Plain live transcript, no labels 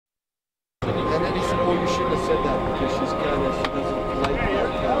of said that because she doesn't like that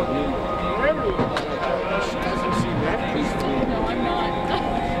kind of humor. She doesn't seem that peaceful. No, I'm not.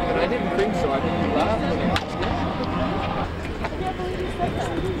 But I didn't think so. I didn't laugh when I was there. I can't believe you said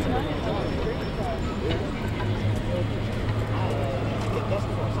that.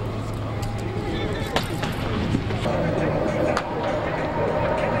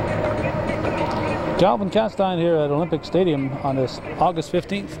 Calvin Castine here at Olympic Stadium on this August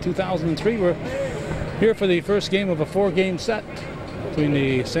 15th, 2003. We're here for the first game of a 4-game set between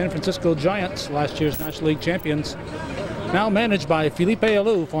the San Francisco Giants, last year's National League champions, now managed by Felipe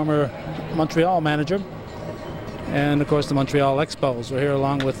Alou, former Montreal manager, and of course the Montreal Expos. We're here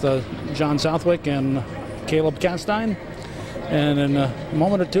along with John Southwick and Caleb Castine, and in a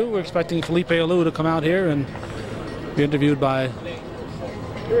moment or two we're expecting Felipe Alou to come out here and be interviewed by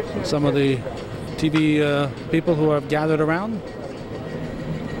some of the TV people who have gathered around,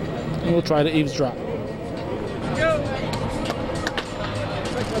 and we'll try to eavesdrop.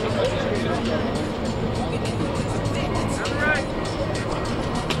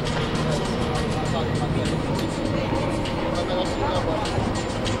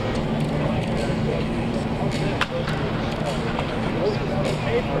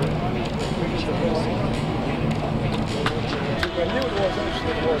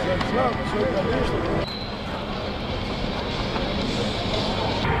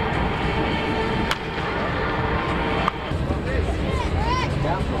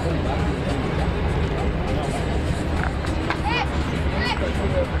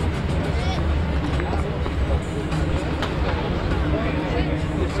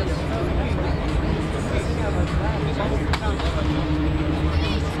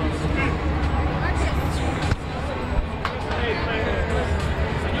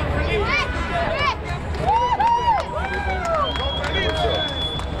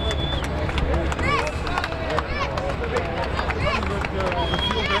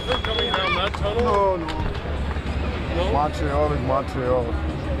 Montreal is Montreal,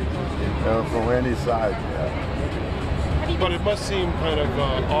 from any side. Yeah. But it must seem kind of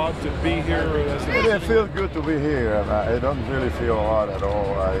odd to be here. It feels good to be here, and it doesn't really feel odd at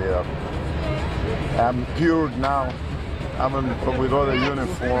all. I'm cured now. I'm with other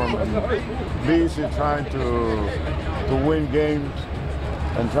uniform and busy trying to win games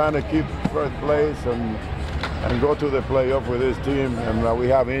and trying to keep first place and go to the playoff with this team. And we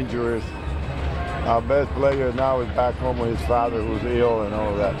have injuries. Our best player now is back home with his father who's ill and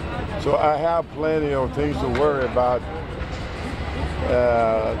all of that. So I have plenty of things to worry about.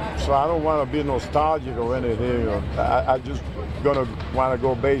 So I don't want to be nostalgic or anything. I just gonna want to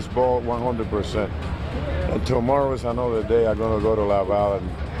go baseball 100%. And tomorrow is another day. I'm gonna go to Laval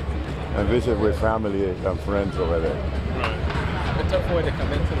and visit with family and friends over there. A tough way to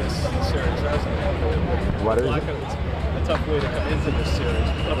come into this series, hasn't it? What is it? A tough way to come into this series.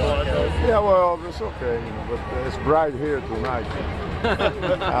 Yeah, well, it's okay, you know, but it's bright here tonight.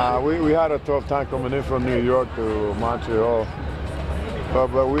 We had a tough time coming in from New York to Montreal, but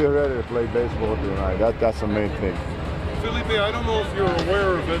we're ready to play baseball tonight. That's the main thing. Felipe, I don't know if you're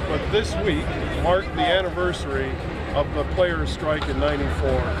aware of it, but this week marked the anniversary of the players' strike in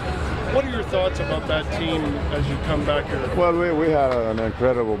 '94. What are your thoughts about that team as you come back here? Well, we had an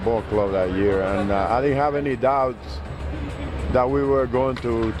incredible ball club that year, and I didn't have any doubts that we were going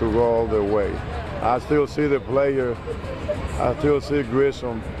to go all the way. I still see the player, I still see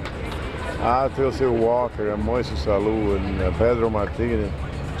Grissom, I still see Walker and Moises Alou and Pedro Martinez,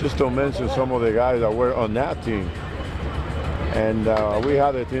 just to mention some of the guys that were on that team. And we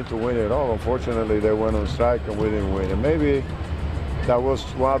had a team to win it all. Unfortunately, they went on strike and we didn't win. And maybe that was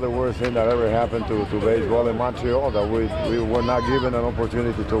one of the worst things that ever happened to baseball in Montreal, that we were not given an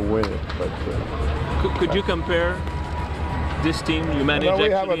opportunity to win it. But could you compare this team you managed? No, we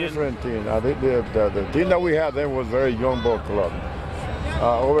have a different team. I think the team that we had then was very young ball club.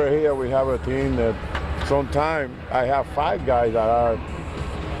 Over here we have a team that sometimes I have 5 guys that are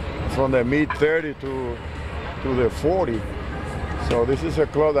from the mid-30 to the 40. So this is a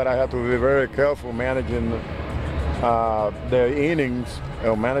club that I have to be very careful managing their innings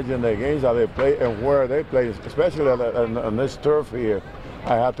and managing the games that they play and where they play, especially on this turf here.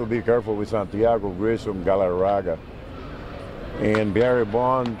 I have to be careful with Santiago, Grissom, Galarraga. And Barry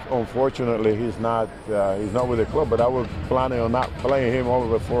Bonds, unfortunately, he's not with the club, but I was planning on not playing him over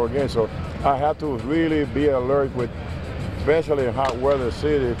the 4 games. So I have to really be alert with, especially in hot weather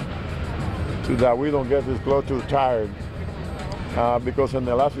city, so that we don't get this club too tired. Because in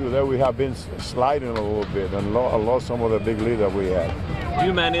the last few days we have been sliding a little bit and lost some of the big lead that we had. Do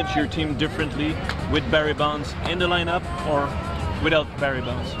you manage your team differently with Barry Bonds in the lineup, or? without Barry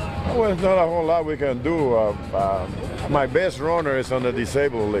Bonds? Well, there's not a whole lot we can do. My best runner is on the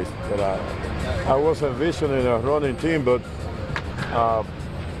disabled list. But I was envisioning a running team, but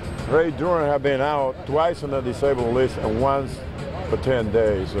Ray Duran have been out twice on the disabled list and once for 10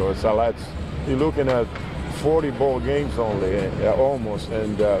 days. So it's a lot. You're looking at 40 ball games only, almost.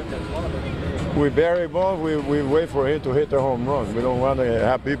 And with Barry Bonds, we wait for him to hit the home run. We don't want to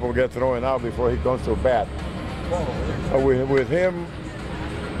have people get thrown out before he comes to bat. With him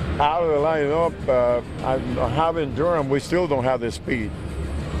out of the lineup, having Durham, we still don't have the speed.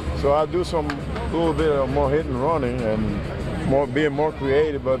 So I do some little bit of more hit and running and being more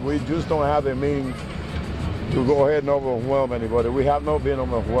creative, but we just don't have the means to go ahead and overwhelm anybody. We have not been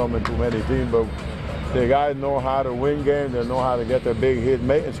overwhelming too many teams, but the guys know how to win games. They know how to get the big hit.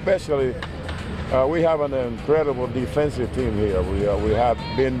 Especially, we have an incredible defensive team here. We have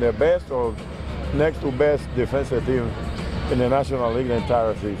been the best or next to best defensive team in the National League the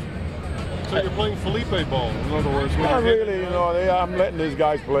entire season. So you're playing Felipe ball, in other words? Not really, you know. I'm letting these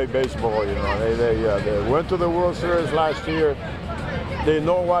guys play baseball. You know, they went to the World Series last year. They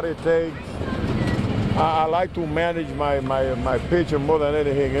know what it takes. I like to manage my pitcher more than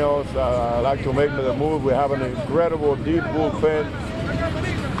anything else. I like to make the move. We have an incredible deep bullpen,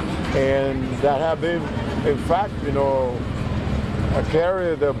 and that have been, in fact, you know,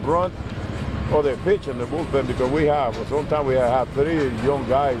 carry the brunt of the pitch in the bullpen because sometimes we have 3 young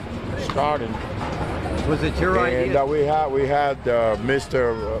guys starting. Was it your idea? And we had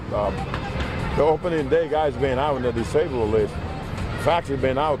Mr. The opening day guys been out on the disabled list. In fact, he's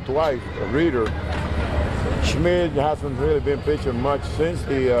been out twice. Reader. Schmidt hasn't really been pitching much since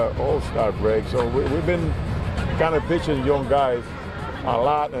the All-Star break, so we've been kind of pitching young guys a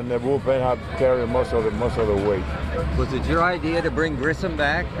lot, and the bullpen have carried most of the weight. Was it your idea to bring Grissom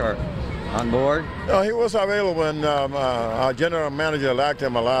back or on board? He was available, and our general manager liked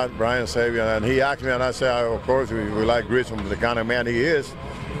him a lot, Brian Savion, and he asked me, and I said, of course, we like Grissom, the kind of man he is,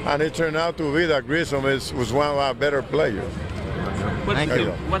 and it turned out to be that Grissom was one of our better players.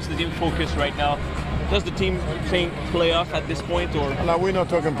 What's the team focus right now? Does the team think playoff at this point, or? No, we're not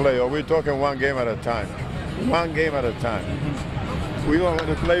talking playoff. We're talking one game at a time. One game at a time. We don't.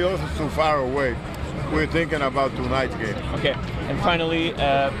 The playoffs is too far away. We're thinking about tonight's game. Okay. And finally,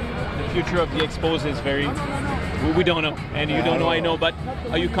 the future of the Expos is we don't know, and you don't know. I know, but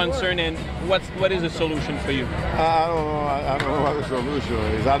are you concerned? And what is the solution for you? I don't know. I don't know what the solution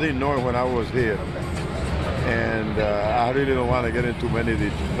is. I didn't know it when I was here, and I really don't want to get into many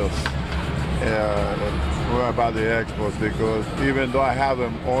details. About the Expos, because even though I have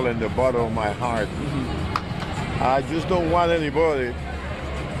them all in the bottom of my heart, I just don't want anybody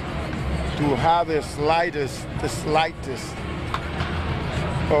to have the slightest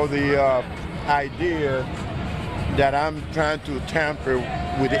of the idea that I'm trying to tamper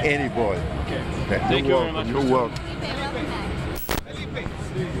with anybody. Okay. Thank you very much. You're welcome.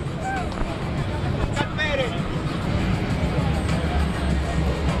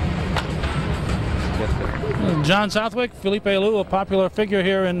 John Southwick, Felipe Alou, a popular figure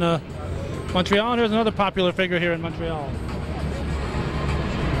here in Montreal. And here's another popular figure here in Montreal.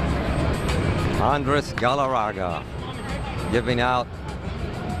 Andres Galarraga giving out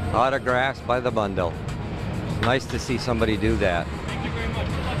autographs by the bundle. It's nice to see somebody do that. Thank you very much.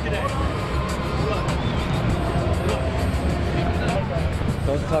 Good luck today.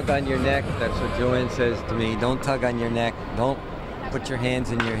 Don't tug on your neck. That's what Joanne says to me. Don't tug on your neck. Don't put your hands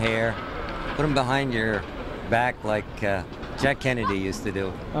in your hair. Put them behind your back like Jack Kennedy used to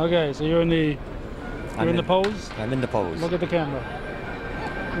do. Okay, so you're in the pose? I'm in the pose. Look at the camera.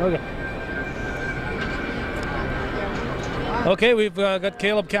 Okay. Okay, we've got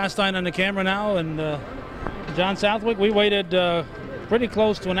Caleb Castine on the camera now, and John Southwick. We waited pretty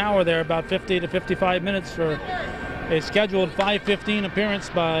close to an hour there, about 50 to 55 minutes for a scheduled 5:15 appearance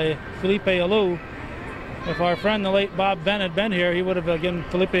by Felipe Alou. If our friend, the late Bob Venn, had been here, he would have given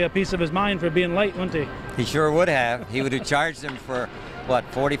Felipe a piece of his mind for being late, wouldn't he? He sure would have. He would have charged him for, what,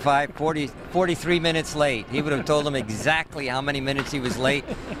 43 minutes late. He would have told him exactly how many minutes he was late,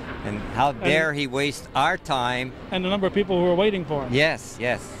 and how dare he waste our time. And the number of people who were waiting for him. Yes,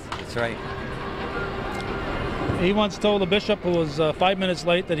 that's right. He once told the bishop, who was 5 minutes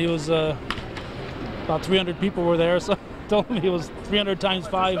late, that he was about 300 people were there, so told him he was 300 times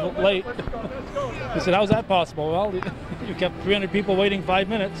 5 late. He said, how's that possible? Well, you kept 300 people waiting 5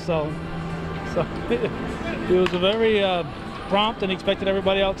 minutes, so he was very prompt and expected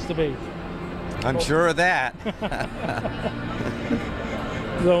everybody else to be. I'm sure of that.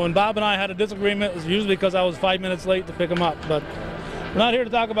 So when Bob and I had a disagreement, it was usually because I was 5 minutes late to pick him up, but We're not here to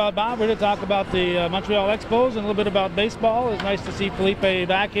talk about Bob. We're here to talk about the Montreal Expos and a little bit about baseball. It's nice to see Felipe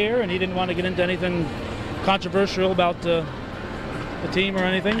back here, and he didn't want to get into anything controversial about the team or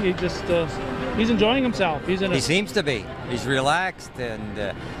anything. He just he's enjoying himself. He seems to be. He's relaxed,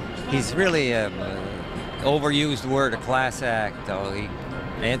 and he's really overused word, a class act. Though he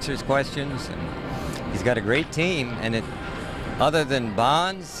answers questions, and he's got a great team. And other than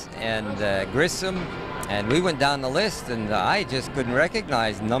Bonds and Grissom. And we went down the list, and I just couldn't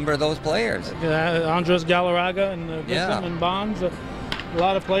recognize a number of those players. Yeah, Andres Galarraga and Grissom and Bonds. A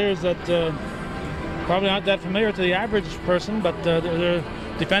lot of players that probably aren't that familiar to the average person, but they're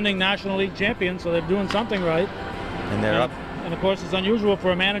defending National League champions, so they're doing something right. And they're up. And of course, it's unusual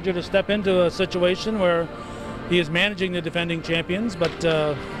for a manager to step into a situation where he is managing the defending champions, but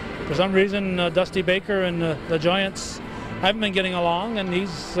for some reason, Dusty Baker and the Giants haven't been getting along, and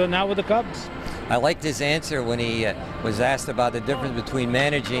he's now with the Cubs. I liked his answer when he was asked about the difference between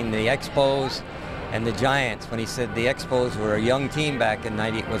managing the Expos and the Giants, when he said the Expos were a young team back in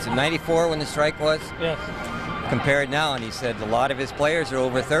 94 when the strike was? Yes. Compared now, and he said a lot of his players are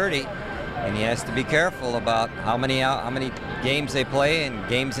over 30, and he has to be careful about how many games they play and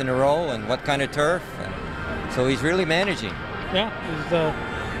games in a row and what kind of turf. And so he's really managing. Yeah, he's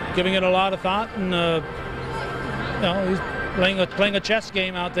giving it a lot of thought, and he's playing a chess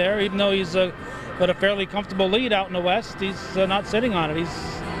game out there. Even though he's got a fairly comfortable lead out in the West, he's not sitting on it. He's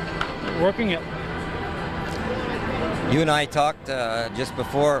working it. You and I talked just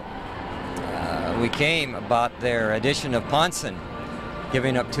before we came about their addition of Ponson,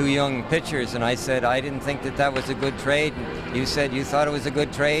 giving up 2 young pitchers, and I said I didn't think that was a good trade. And you said you thought it was a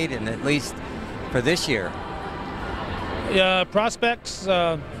good trade, and at least for this year. Yeah, prospects.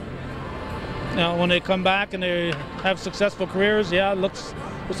 When they come back and they have successful careers, yeah, it looks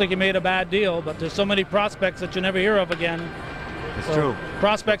like you made a bad deal, but there's so many prospects that you never hear of again. It's true.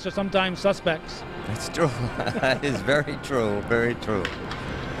 Prospects are sometimes suspects. That's true. That is very true, very true.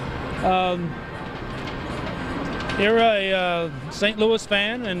 You're a St. Louis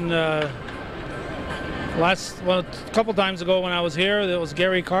fan, and a couple times ago when I was here, it was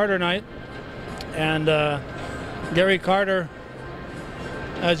Gary Carter night, and Gary Carter,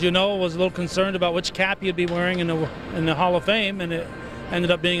 as you know, was a little concerned about which cap he'd be wearing in the Hall of Fame, and it ended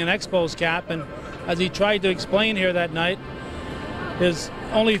up being an Expos cap. And as he tried to explain here that night, his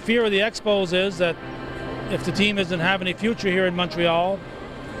only fear of the Expos is that if the team doesn't have any future here in Montreal,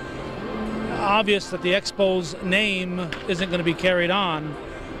 obvious that the Expos name isn't going to be carried on,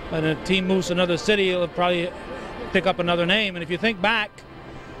 and a team moves to another city, it'll probably pick up another name. And if you think back,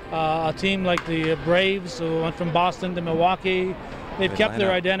 a team like the Braves, who went from Boston to Milwaukee, they've kept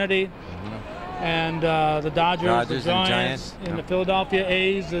their identity. And the Dodgers, the Giants, and the Philadelphia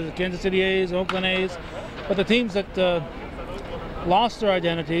A's, the Kansas City A's, Oakland A's. But the teams that lost their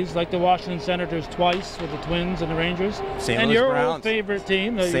identities, like the Washington Senators twice with the Twins and the Rangers. And your Browns. old favorite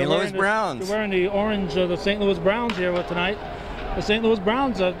team. St. Louis Browns. You're wearing the orange of the St. Louis Browns here tonight. The St. Louis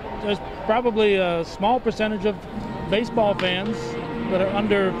Browns, there's probably a small percentage of baseball fans that are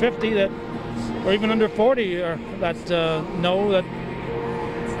under 50 or even under 40 that know that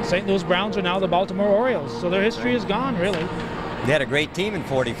St. Louis Browns are now the Baltimore Orioles. So their history is gone, really. They had a great team in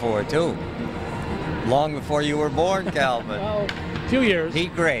 '44 too. Long before you were born, Calvin. Well, a few years.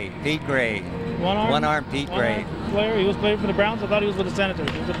 Pete Gray. One arm Pete Gray. Player. He was playing for the Browns. I thought he was with the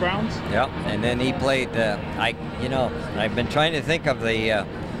Senators. Was it Browns? Yep. And then he played. I've been trying to think of the. You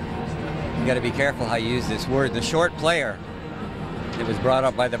got to be careful how you use this word. The short player that was brought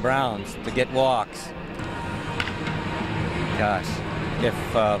up by the Browns to get walks. Gosh, if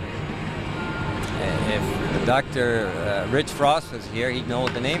Dr. Rich Frost was here, he'd know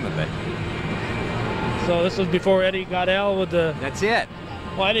the name of it. So this was before Eddie Gaudel with the. That's it.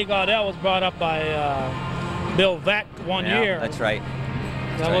 Well, Eddie Gaudel was brought up by Bill Veeck one year. That's right.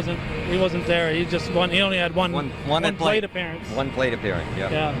 He wasn't there. He just won. He only had one plate appearance. One plate appearance.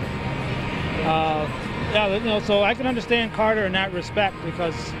 Yeah. So I can understand Carter in that respect,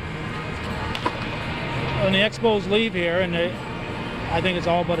 because when the Expos leave here, and I think it's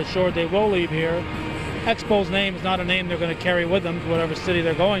all but assured they will leave here, Expos name is not a name they're going to carry with them to whatever city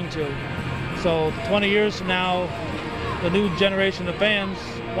they're going to. So 20 years from now, the new generation of fans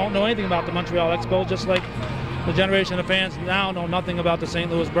won't know anything about the Montreal Expos, just like the generation of fans now know nothing about the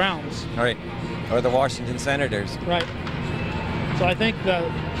St. Louis Browns. All right. Or the Washington Senators. Right. So I think that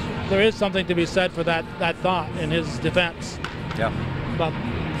there is something to be said for that thought in his defense. Yeah. But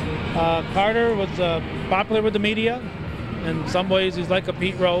Carter was popular with the media. In some ways, he's like a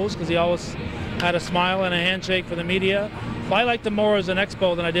Pete Rose, because he always had a smile and a handshake for the media. But I liked him more as an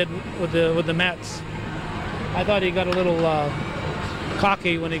Expo than I did with the Mets. I thought he got a little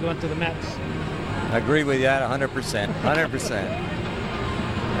cocky when he went to the Mets. I agree with that 100%.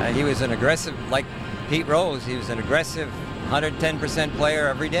 100%. He was an aggressive, like Pete Rose, he was an aggressive 110% player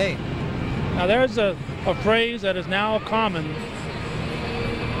every day. Now there's a phrase that is now common,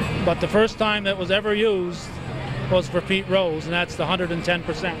 but the first time that was ever used was for Pete Rose, and that's the 110%.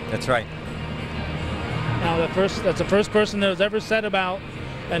 That's right. Now that's the first person that was ever said about,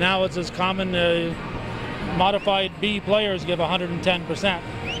 and now it's as common. Modified B players give 110%,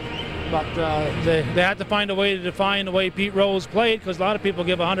 but they had to find a way to define the way Pete Rose played, because a lot of people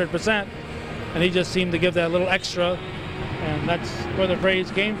give 100%, and he just seemed to give that little extra, and that's where the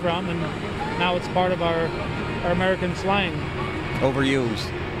phrase came from, and now it's part of our American slang.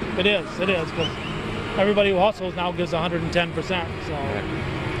 Overused. It is, because everybody who hustles now gives 110%.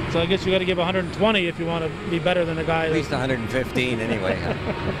 So I guess you got to give 120 if you want to be better than a guy. At least 115 anyway.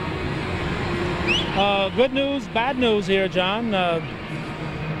 Good news, bad news here, John.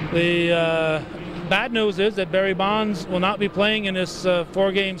 The bad news is that Barry Bonds will not be playing in this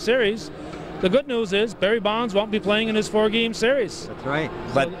 4-game series. The good news is Barry Bonds won't be playing in this 4-game series. That's right.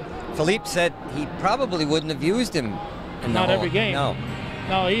 But Felipe said he probably wouldn't have used him in not every game. No.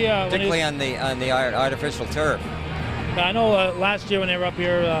 No, he particularly on the artificial turf. I know last year when they were up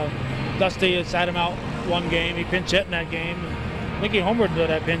here, Dusty sat him out one game. He pinch hit in that game. I think he homered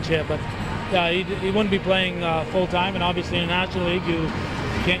that pinch hit, but yeah, he wouldn't be playing full time. And obviously in the National League, you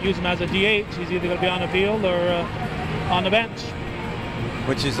can't use him as a DH. He's either going to be on the field or on the bench.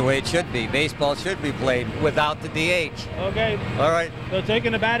 Which is the way it should be. Baseball should be played without the DH. Okay. All right. They're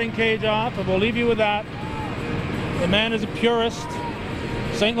taking the batting cage off, and we'll leave you with that. The man is a purist.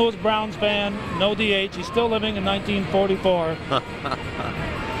 St. Louis Browns fan, no DH. He's still living in 1944.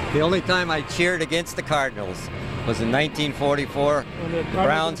 The only time I cheered against the Cardinals was in 1944. The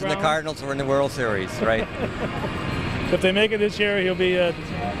Browns and the Cardinals were in the World Series, right? If they make it this year, he'll be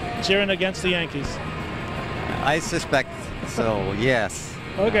cheering against the Yankees. I suspect so, yes.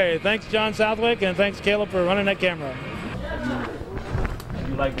 Okay, thanks John Southwick, and thanks Caleb for running that camera.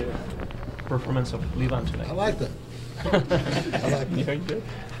 You like the performance of Levan tonight? I like that. I like it.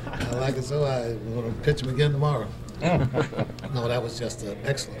 I like it, so I want to pitch him again tomorrow. No, that was just an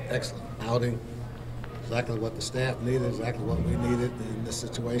excellent outing. Exactly what the staff needed, exactly what we needed in this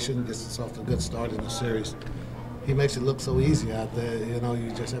situation. Gets us off to a good start in the series. He makes it look so easy out there. You know,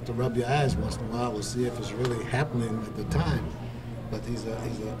 you just have to rub your eyes once in a while to see if it's really happening at the time. But he's an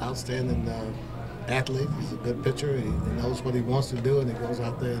outstanding athlete. He's a good pitcher. He knows what he wants to do, and he goes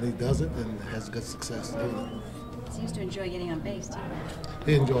out there and he does it and has good success doing it. Seems to enjoy getting on base, too.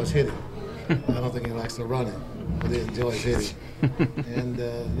 He enjoys hitting. I don't think he likes to run it, but he enjoys hitting. And,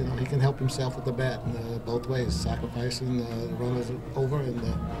 you know, he can help himself with the bat both ways, sacrificing the runners over and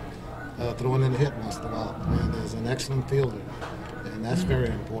throwing in the hit once in a while. And he's an excellent fielder. And that's very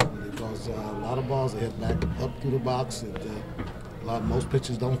important because a lot of balls are hit back up through the box that most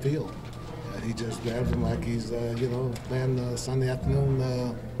pitchers don't field. He just grabs them like he's, you know, playing Sunday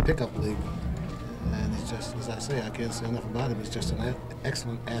afternoon pickup league. And he's just, as I say, I can't say enough about him. He's just an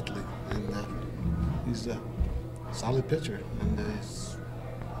excellent athlete, and he's a solid pitcher. And he's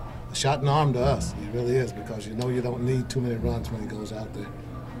a shot in the arm to us. He really is, because you know you don't need too many runs when he goes out there.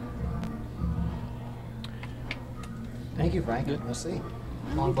 Thank you, Frank. We'll see.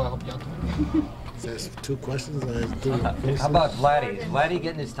 Long ball help you out. There's 2 questions. How about Vladdy? Is Vladdy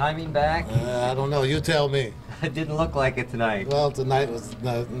getting his timing back? I don't know. You tell me. It didn't look like it tonight. Well, tonight was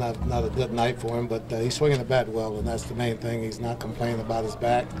not a good night for him, but he's swinging the bat well, and that's the main thing. He's not complaining about his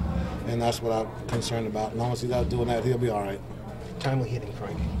back, and that's what I'm concerned about. As long as he's not doing that, he'll be all right. Timely hitting,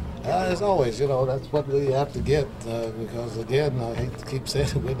 Frank. As always, you know, that's what we have to get because, again, I hate to keep saying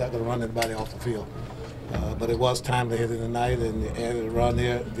it, we're not going to run anybody off the field. But it was timely hitting tonight, and added a run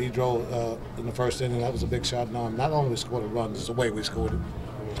there. Vidro in the first inning, that was a big shot in the arm. Not only we scored a run, it's the way we scored it.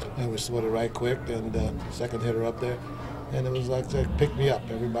 And we scored it right quick, and second hitter up there. And it was like they picked me up.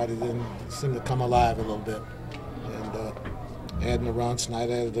 Everybody then seemed to come alive a little bit. And adding a run,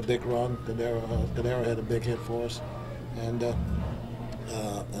 Snyder added a big run. Cadero had a big hit for us. And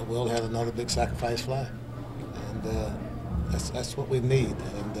Will had another big sacrifice fly. And that's what we need.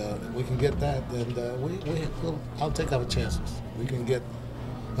 And if we can get that, then I'll take our chances. We can get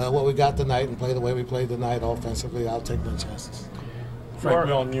what we got tonight and play the way we played tonight offensively. I'll take my chances. Frank,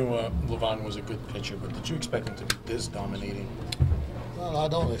 we all knew Levan was a good pitcher, but did you expect him to be this dominating? Well, I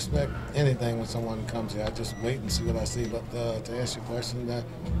don't expect anything when someone comes here. I just wait and see what I see. But to answer your question,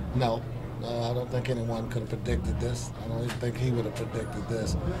 no. I don't think anyone could have predicted this. I don't even think he would have predicted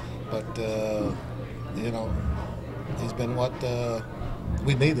this. But, you know, he's been what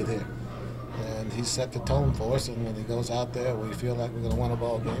we needed here. And he set the tone for us, and when he goes out there, we feel like we're going to win a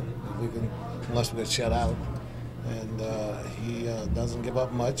ball game unless we get shut out. And he doesn't give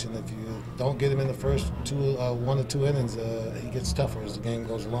up much, and if you don't get him in the first 1 or 2 innings, he gets tougher as the game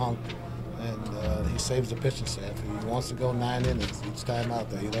goes along. And he saves the pitching staff. He wants to go 9 innings each time out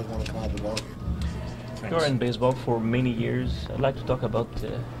there. He doesn't want to come out the ball game. You're in baseball for many years. I'd like to talk about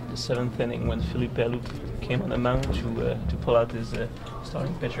the 7th inning when Felipe Alou came on the mound to pull out his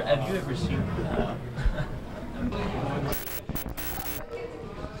starting pitcher. Have you ever seen?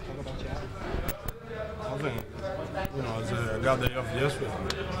 I think, I got the day off yesterday.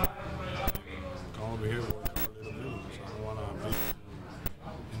 Come over here, work out a little bit. So I don't want to be,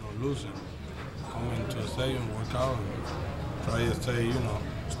 losing. Come into a stadium, work out, and try to stay,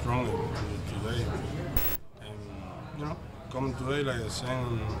 strong today. And, coming today like the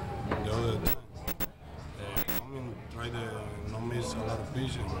same the other time. Come in, try to not miss a lot of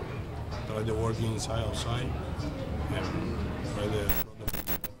pitching. Try to work inside, outside, and try to throw the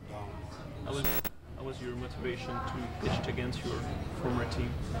ball down. How was your motivation to pitch against your former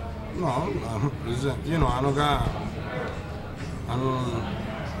team? No,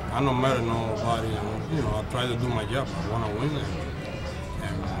 I don't matter nobody. I try to do my job. I want to win it,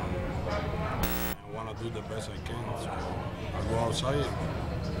 and I want to do the best I can. So I go outside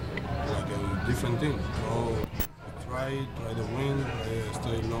like a different thing. So try to win, try to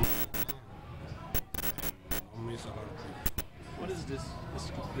stay long, and don't miss a lot of people. What is this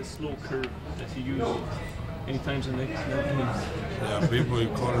slow curve that you use many times in the innings? Yeah, people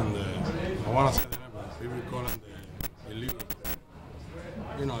call them I want to say the name, but people call them the illegal.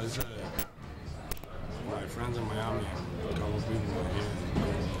 It's my friends in Miami, a couple of people are here,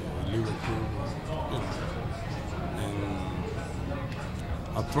 illegal crew, and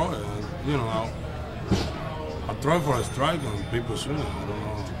I throw it, I throw for a strike and people swing it, I don't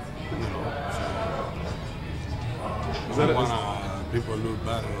know, so I don't want people look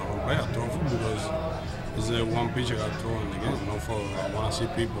bad in the whole play. I throw for because it's one pitch I got thrown in the game, I want to see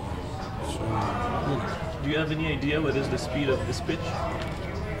people swing, Do you have any idea what is the speed of this pitch?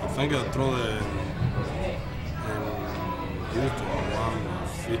 I think I throw it in Houston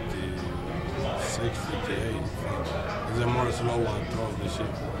 156, 58. It's a more slow one throw this year.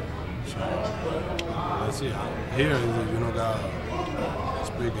 So let's see. Here, got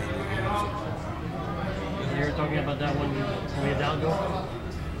speed in the game. So. You were talking about that one we had down go?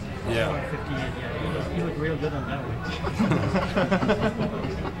 Yeah. 58, yeah. You look real good on that one.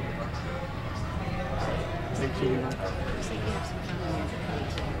 Thank you.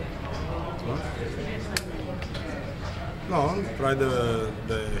 No, try to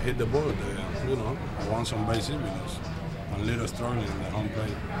hit the ball. I want some bases because I'm a little struggling in the home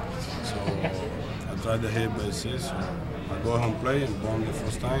plate. So I try to hit bases. So I go home plate and bomb the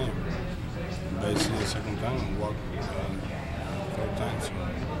first time, bases the second time, and walk third time. So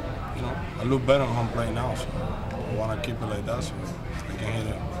I look better on home plate now. So I want to keep it like that. So I can hit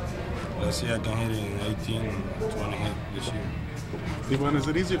it. Let's see, I can hit it in 18, 20 hit this year. Ivan, is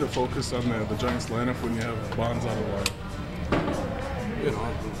it easier to focus on the Giants lineup when you have Bonds out of the line?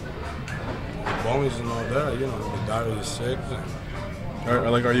 Bone is not there. The guy is sick.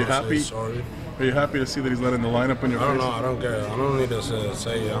 Are you happy? Sorry. Are you happy to see that he's letting the lineup in your face? I don't know. I don't care. I don't need to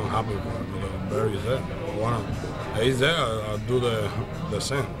say I'm happy for him because Barry's there. He's there. I'll do the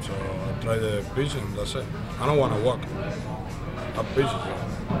same. So I try to pitch him. That's it. I don't want to walk. I pitch it.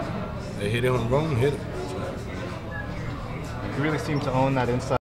 They hit him wrong. Hit it. You really seem to own that inside.